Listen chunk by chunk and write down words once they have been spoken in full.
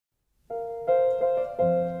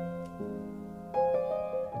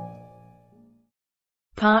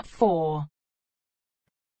Part 4.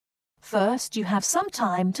 First, you have some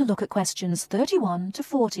time to look at questions 31 to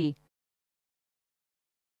 40.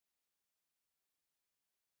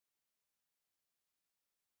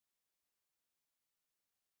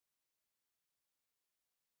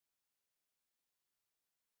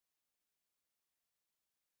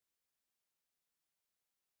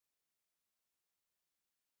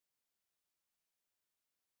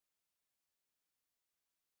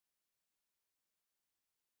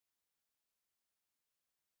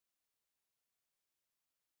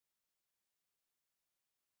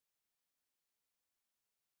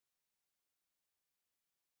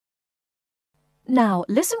 Now,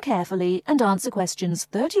 listen carefully and answer questions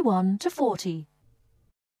 31 to 40.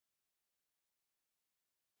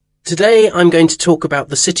 Today I'm going to talk about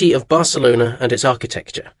the city of Barcelona and its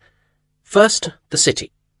architecture. First, the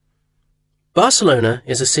city. Barcelona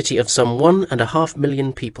is a city of some 1.5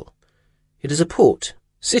 million people. It is a port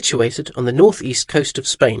situated on the northeast coast of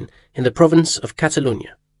Spain in the province of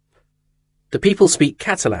Catalonia. The people speak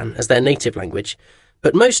Catalan as their native language,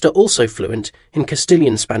 but most are also fluent in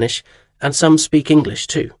Castilian Spanish, and some speak English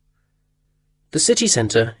too. The city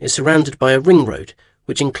centre is surrounded by a ring road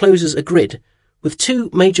which encloses a grid with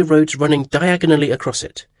two major roads running diagonally across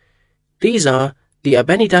it. These are the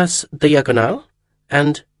Avenidas Diagonal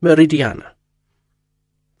and Meridiana.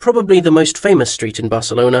 Probably the most famous street in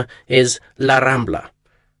Barcelona is La Rambla,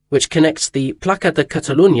 which connects the Plaça de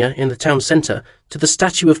Catalunya in the town centre to the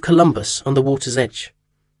statue of Columbus on the water's edge.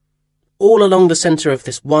 All along the centre of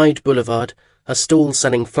this wide boulevard are stalls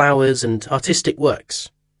selling flowers and artistic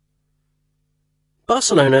works.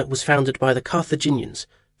 Barcelona was founded by the Carthaginians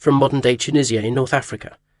from modern-day Tunisia in North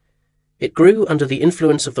Africa. It grew under the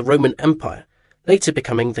influence of the Roman Empire, later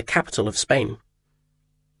becoming the capital of Spain.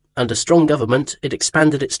 Under strong government, it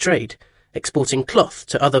expanded its trade, exporting cloth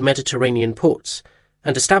to other Mediterranean ports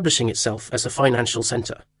and establishing itself as a financial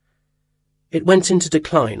centre. It went into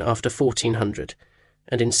decline after 1400,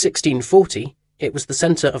 and in 1640 it was the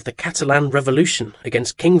centre of the Catalan Revolution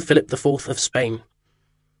against King Philip IV of Spain.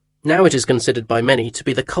 Now it is considered by many to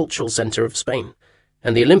be the cultural centre of Spain,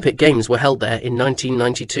 and the Olympic Games were held there in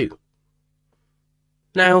 1992.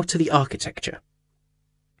 Now to the architecture.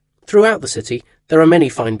 Throughout the city there are many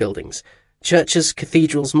fine buildings, churches,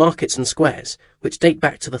 cathedrals, markets and squares, which date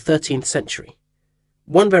back to the 13th century.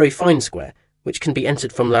 One very fine square, which can be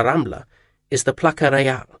entered from La Rambla, is the Plaça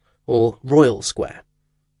Real, or Royal Square.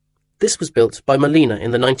 This was built by Molina in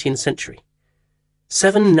the 19th century.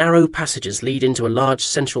 7 narrow passages lead into a large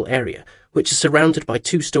central area, which is surrounded by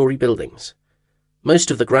 2-storey buildings. Most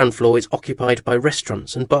of the ground floor is occupied by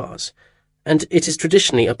restaurants and bars, and it is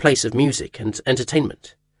traditionally a place of music and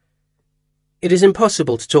entertainment. It is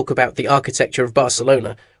impossible to talk about the architecture of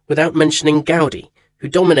Barcelona without mentioning Gaudí, who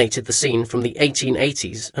dominated the scene from the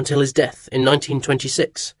 1880s until his death in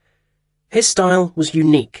 1926. His style was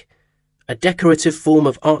unique, a decorative form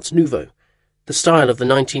of Art Nouveau, the style of the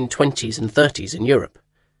 1920s and 30s in Europe.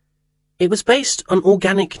 It was based on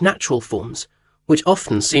organic natural forms, which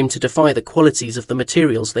often seem to defy the qualities of the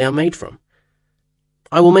materials they are made from.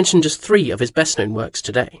 I will mention just 3 of his best-known works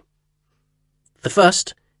today. The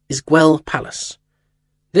first is Güell Palace.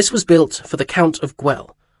 This was built for the Count of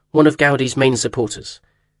Güell, one of Gaudí's main supporters.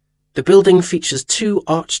 The building features 2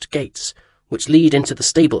 arched gates, which lead into the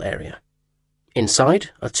stable area.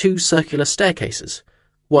 Inside are 2 circular staircases,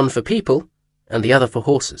 one for people and the other for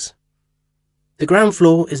horses. The ground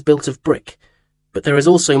floor is built of brick, but there is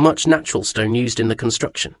also much natural stone used in the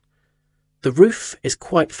construction. The roof is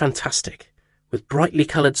quite fantastic, with brightly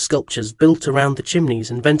coloured sculptures built around the chimneys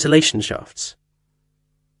and ventilation shafts.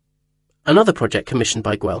 Another project commissioned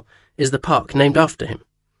by Güell is the park named after him.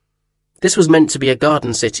 This was meant to be a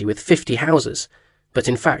garden city with 50 houses, but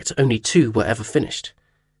in fact only 2 were ever finished.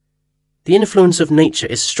 The influence of nature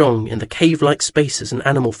is strong in the cave-like spaces and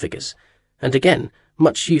animal figures, and again,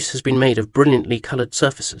 much use has been made of brilliantly coloured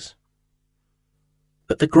surfaces.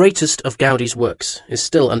 But the greatest of Gaudí's works is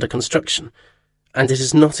still under construction, and it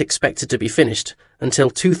is not expected to be finished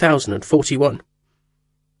until 2041.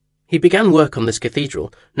 He began work on this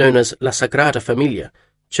cathedral, known as La Sagrada Familia,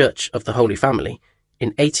 Church of the Holy Family, in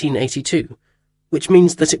 1882, which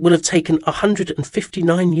means that it will have taken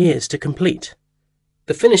 159 years to complete.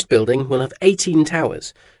 The finished building will have 18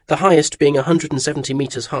 towers, the highest being 170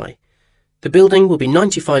 metres high. The building will be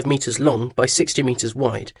 95 metres long by 60 metres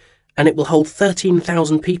wide, and it will hold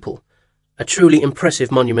 13,000 people, a truly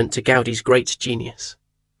impressive monument to Gaudí's great genius.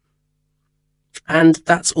 And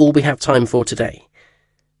that's all we have time for today.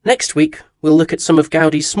 Next week, we'll look at some of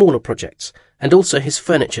Gaudí's smaller projects, and also his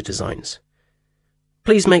furniture designs.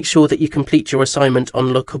 Please make sure that you complete your assignment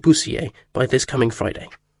on Le Corbusier by this coming Friday.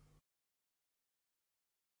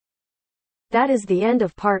 That is the end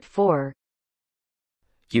of Part 4.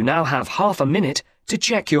 You now have half a minute to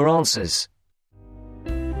check your answers.